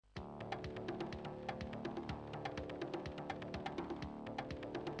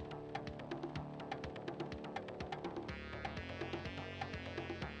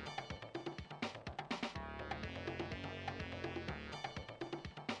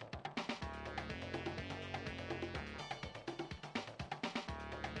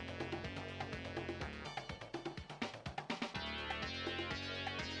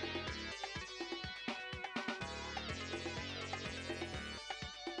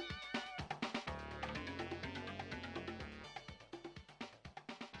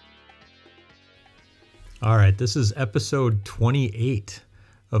All right, this is episode 28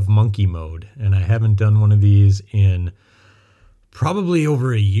 of Monkey Mode, and I haven't done one of these in probably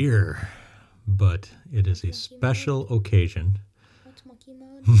over a year, but it is a special occasion. What's Monkey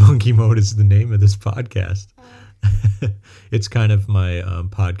Mode? Monkey Mode is the name of this podcast. It's kind of my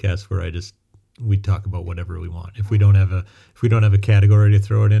podcast where we talk about whatever we want. If we don't have a category to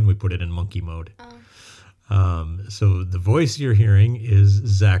throw it in, we put it in Monkey Mode. So the voice you're hearing is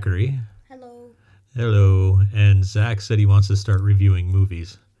Zachary. Hello. And Zach said he wants to start reviewing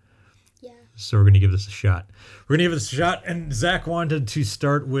movies. Yeah. So we're going to give this a shot. And Zach wanted to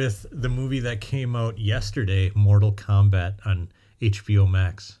start with the movie that came out yesterday, Mortal Kombat on HBO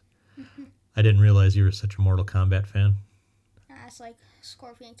Max. I didn't realize you were such a Mortal Kombat fan. It's like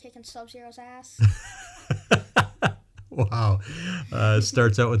Scorpion kicking Sub-Zero's ass. Wow.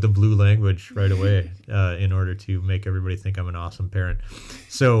 Starts out with the blue language right away in order to make everybody think I'm an awesome parent.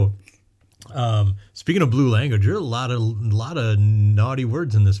 So... speaking of blue language, there are a lot of naughty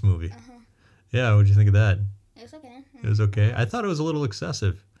words in this movie. Yeah, what'd you think of that? It was okay. It was okay. I thought it was a little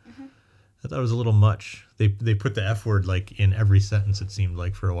excessive. I thought it was a little much. They put the F word like in every sentence, it seemed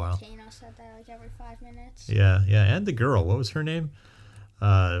like, for a while. Kano said that like every 5 minutes. Yeah, and the girl, what was her name?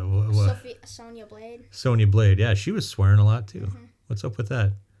 Sonya Blade. Sonya Blade, yeah, she was swearing a lot too. What's up with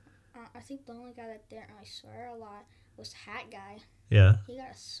that? I think the only guy that didn't really swear a lot was Hat Guy. Yeah. He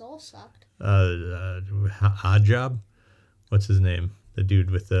got his soul sucked. Odd Job? What's his name? The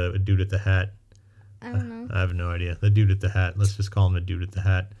dude with the hat. I don't know. I have no idea. The dude with the hat. Let's just call him the dude with the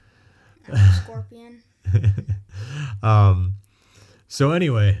hat. Scorpion. So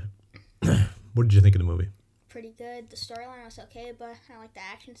anyway, what did you think of the movie? Pretty good. The storyline was okay, but I like the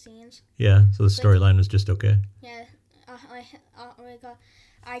action scenes. Yeah, so the storyline was just okay. Yeah.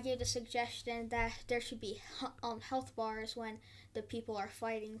 I gave the suggestion that there should be health bars when the people are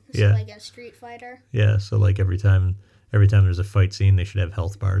fighting, so like in a Street Fighter. Yeah, so like every time there's a fight scene, they should have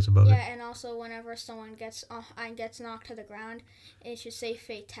health bars above it. Yeah, and also whenever someone gets knocked to the ground, it should say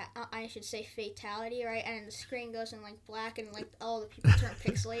fatality, right? And the screen goes in like black, and like all the people turn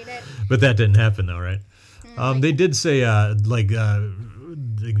pixelated. But that didn't happen though, right? They did say the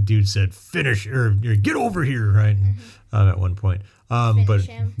dude said finish or get over here, right? At one point. But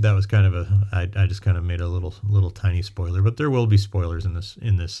him. That was kind of I just kind of made a little tiny spoiler, but there will be spoilers in this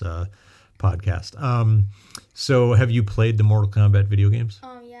podcast. So have you played the Mortal Kombat video games?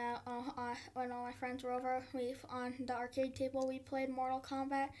 Yeah. When all my friends were over, on the arcade table we played Mortal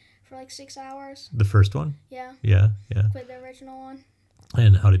Kombat for like 6 hours. The first one? Yeah. Yeah. Played the original one.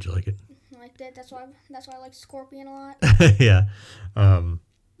 And how did you like it? I liked it. That's why I like Scorpion a lot. Yeah.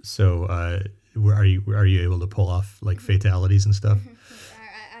 So are you able to pull off like fatalities and stuff?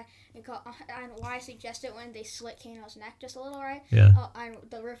 Why I suggest it when they slit Kano's neck just a little, right? Yeah.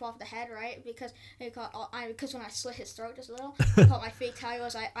 The rip off the head, right? Because when I slit his throat just a little, my fatality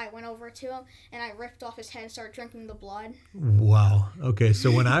was I went over to him and I ripped off his head and started drinking the blood. Wow. Okay.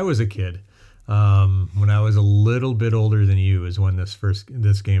 So when I was a kid, when I was a little bit older than you, is when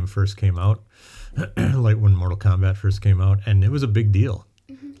this game first came out, like when Mortal Kombat first came out, and it was a big deal.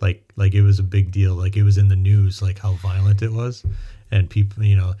 Like it was a big deal. Like it was in the news, like how violent it was, and people,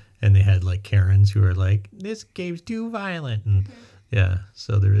 and they had like Karens who were like, "This game's too violent," and yeah.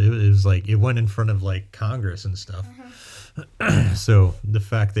 So it was like it went in front of like Congress and stuff. So the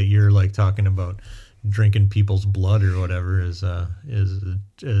fact that you're like talking about drinking people's blood or whatever is a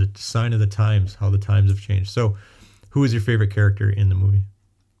sign of the times, how the times have changed. So, who is your favorite character in the movie?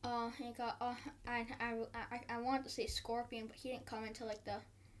 I wanted to say Scorpion, but he didn't come until like the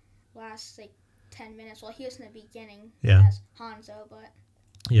last like 10 minutes. Well, he was in the beginning as Hanzo, but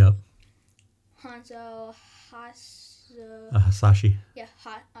Hasashi. Yeah,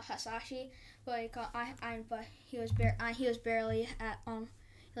 Hasashi, but he was barely at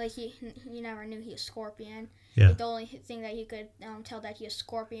like he never knew he was Scorpion. Yeah. Like, the only thing that you could tell that he was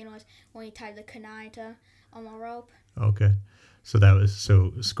Scorpion was when he tied the kunai to a rope. Okay. So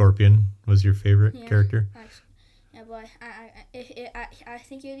Scorpion was your favorite character? Yeah, but I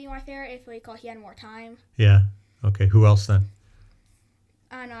think he'd be my favorite if he had more time. Yeah. Okay. Who else then?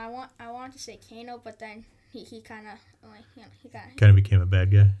 I don't know. I wanted to say Kano, but then he kind of became a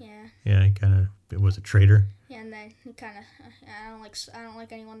bad guy. Yeah. Yeah. He was a traitor. Yeah, and then he kind of I don't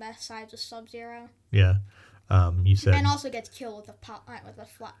like anyone that sides with Sub-Zero. Yeah. You said. And also gets killed with a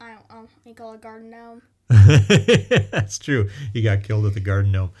garden gnome. That's true. He got killed with a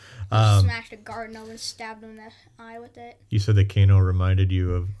garden gnome. Smashed a garden gnome and stabbed him in the eye with it. You said that Kano reminded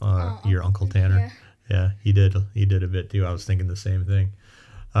you of your Uncle Tanner. Yeah, he did a bit too. I was thinking the same thing.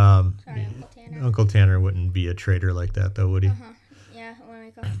 Sorry, Uncle Tanner. Uncle Tanner wouldn't be a traitor like that, though, would he? Yeah, when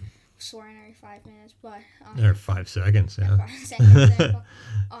we go. swearing every 5 minutes, but Or 5 seconds, yeah. 5 seconds.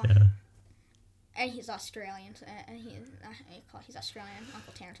 Yeah. And he's Australian, and he's Australian.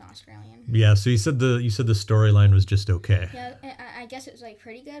 Uncle Tanner's Australian. Yeah, so you said the storyline was just okay. Yeah, I guess it was like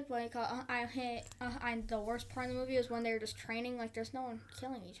pretty good, but the worst part of the movie was when they were just training. Like, there's no one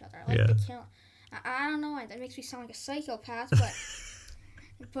killing each other. Like, they kill. I don't know why that makes me sound like a psychopath,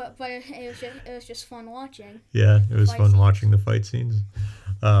 but it was just fun watching. Yeah, it was fun watching the fight scenes.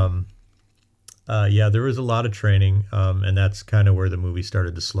 Yeah, there was a lot of training, and that's kind of where the movie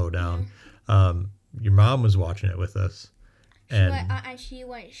started to slow down. Yeah. Your mom was watching it with us. She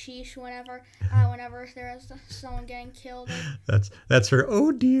went sheesh whenever there was someone getting killed. That's her,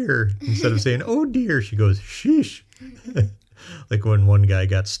 oh dear. Instead of saying, oh dear, she goes, sheesh. Like when one guy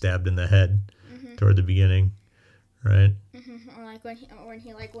got stabbed in the head toward the beginning, right? Or like when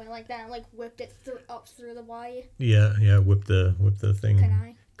he like went like that and like whipped it up through the body. Yeah, whip the thing.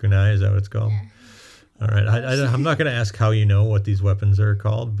 Kunai, is that what it's called? Yeah. All right, I'm not going to ask how you know what these weapons are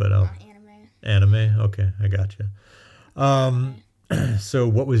called, but Anime? Okay, I got you. So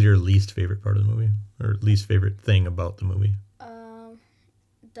what was your least favorite part of the movie? Or least favorite thing about the movie?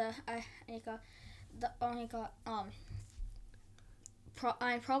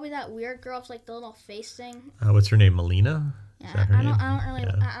 Probably that weird girl with like the little face thing. What's her name? Melina? Yeah, I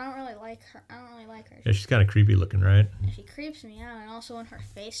don't really like her. Yeah, she's kind of creepy looking, right? She creeps me out, and also when her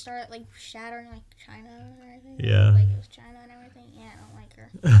face started like shattering like China and everything. Yeah. Like it was China and everything. Yeah, I don't like her.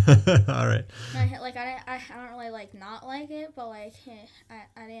 All right. I don't really like not like it, but like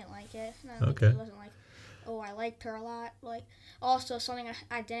I didn't like it. Okay. It wasn't like, oh, I liked her a lot. Like also something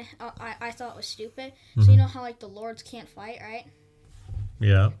I thought was stupid. So you know how like the lords can't fight, right?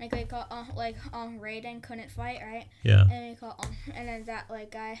 Yeah. Like Raiden couldn't fight, right? Yeah. And then that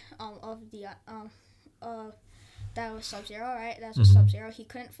like guy that was Sub-Zero, right? That's what Sub-Zero. He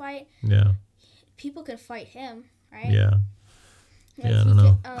couldn't fight. Yeah. People could fight him, right? Yeah. Like I don't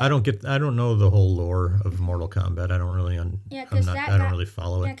know. I don't know the whole lore of Mortal Kombat. I don't really. I don't really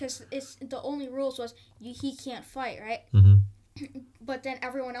follow it. Yeah, because it's the only rules was he can't fight, right? But then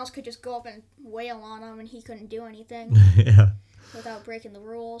everyone else could just go up and wail on him, and he couldn't do anything. Yeah. Without breaking the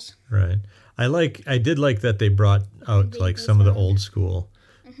rules. Right. I did like that they brought out like some of the old school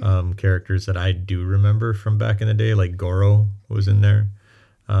characters that I do remember from back in the day, like Goro was in there.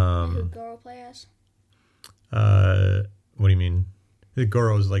 Who Goro play as? What do you mean?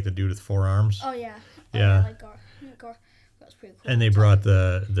 Goro is like the dude with 4 arms. Oh yeah. Yeah. Like Goro. That was pretty cool. And they brought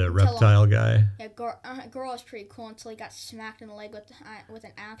the reptile guy. Yeah, Goro was pretty cool until he got smacked in the leg with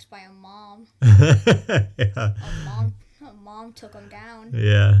an axe by a mom. Yeah. A mom took him down.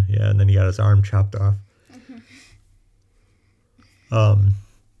 Yeah, and then he got his arm chopped off.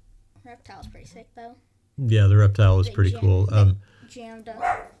 Reptile's pretty sick though. Yeah, the reptile was pretty cool. Jammed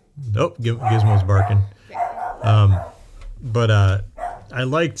up. Nope, Gizmo's barking. But I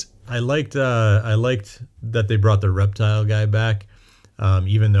liked that they brought the reptile guy back,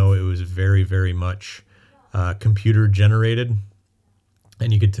 even though it was very, very much computer generated,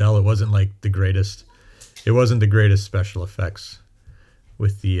 and you could tell it wasn't like the greatest. It wasn't the greatest special effects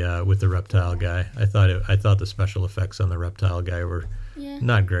with the reptile guy. I thought the special effects on the reptile guy were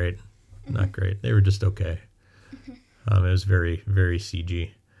not great. Not great. They were just okay. It was very, very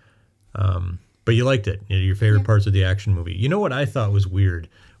CG. But you liked it. Your favorite parts of the action movie. You know what I thought was weird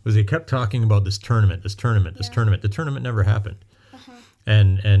was they kept talking about this tournament. The tournament never happened.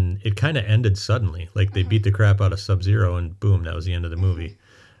 And it kind of ended suddenly. Like they beat the crap out of Sub-Zero and boom, that was the end of the movie.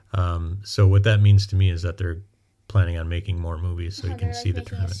 So what that means to me is that they're planning on making more movies so you can see the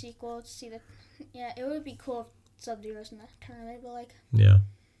tournament. A sequel to see the. Yeah, it would be cool if Sub-Zero's in the tournament, but like. Yeah.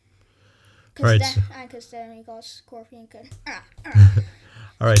 Because then we got Scorpion could.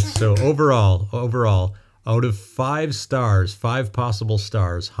 All right. So overall, out of 5 stars, 5 possible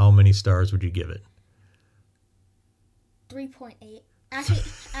stars, how many stars would you give it? 3.8.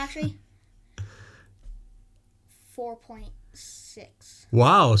 Actually. 4.6.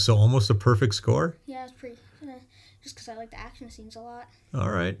 Wow, so almost a perfect score? Yeah, it's pretty. Just because I like the action scenes a lot. All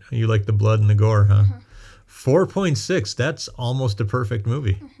right. You like the blood and the gore, huh? 4.6. That's almost a perfect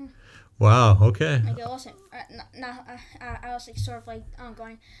movie. Wow, okay. Like it wasn't. I was like sort of like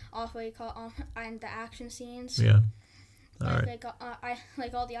going off what you call and the action scenes. Yeah. All right. I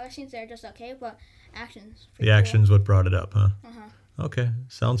like all the other scenes. They're just okay, but action's pretty The action's what brought it up, huh? Okay,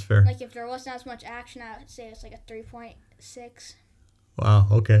 sounds fair. Like if there wasn't as much action, I would say it's like a 3.6. Wow.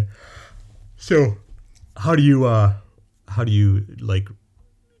 Okay. So, how do you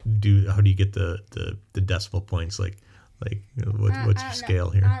get the decimal points? Like Like, what's your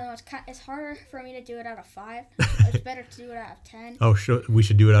scale here? I don't know. It's harder for me to do it out of 5. It's better to do it out of 10. Oh, we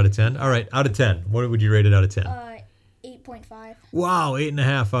should do it out of 10? All right, out of 10. What would you rate it out of 10? 8.5. Wow,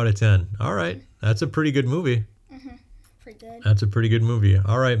 8.5 out of 10. All right, that's a pretty good movie. Pretty good. That's a pretty good movie.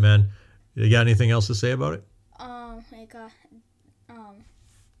 All right, man. You got anything else to say about it?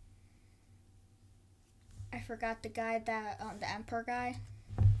 I forgot the guy that, the Emperor guy.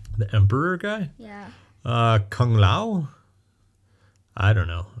 The Emperor guy? Yeah. Kung Lao? I don't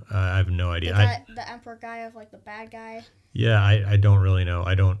know. I have no idea. The Emperor guy of like the bad guy. Yeah, I don't really know.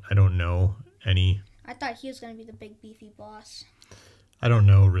 I don't know any. I thought he was gonna be the big beefy boss. I don't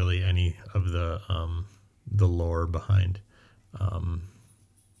know really any of the lore behind Mortal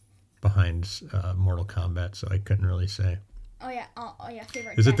Kombat, so I couldn't really say. Oh yeah,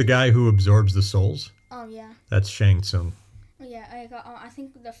 favorite. Is it the guy who absorbs the souls? Oh yeah. That's Shang Tsung. Yeah, I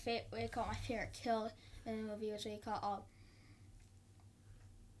think what you call my favorite kill in the movie was what you call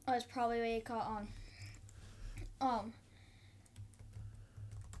it's probably what you call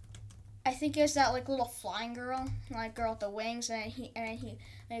I think it's that like little flying girl, like girl with the wings, and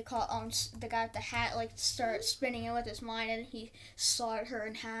they call the guy with the hat like start spinning it with his mind, and he sawed her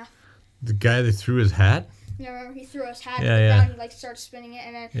in half. The guy that threw his hat? Yeah, remember he threw his hat to the ground, and he like started spinning it,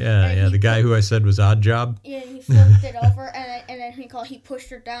 and then the guy who I said was Odd Job. Yeah, he flipped it over, and then he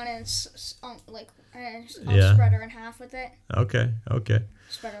pushed her down and spread her in half with it. Okay.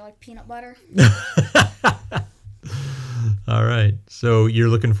 Spread her like peanut butter. All right. So you're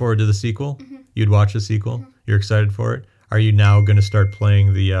looking forward to the sequel? Mm-hmm. You'd watch the sequel? Mm-hmm. You're excited for it? Are you now going to start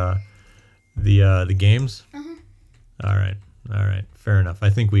playing the games? Mm-hmm. All right. Fair enough. I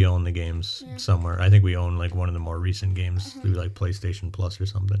think we own the games somewhere. I think we own like one of the more recent games through like PlayStation Plus or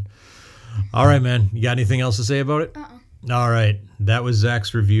something. All right, man. You got anything else to say about it? All right. That was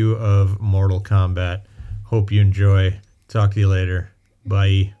Zach's review of Mortal Kombat. Hope you enjoy. Talk to you later.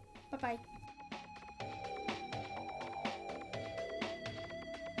 Bye. Bye-bye.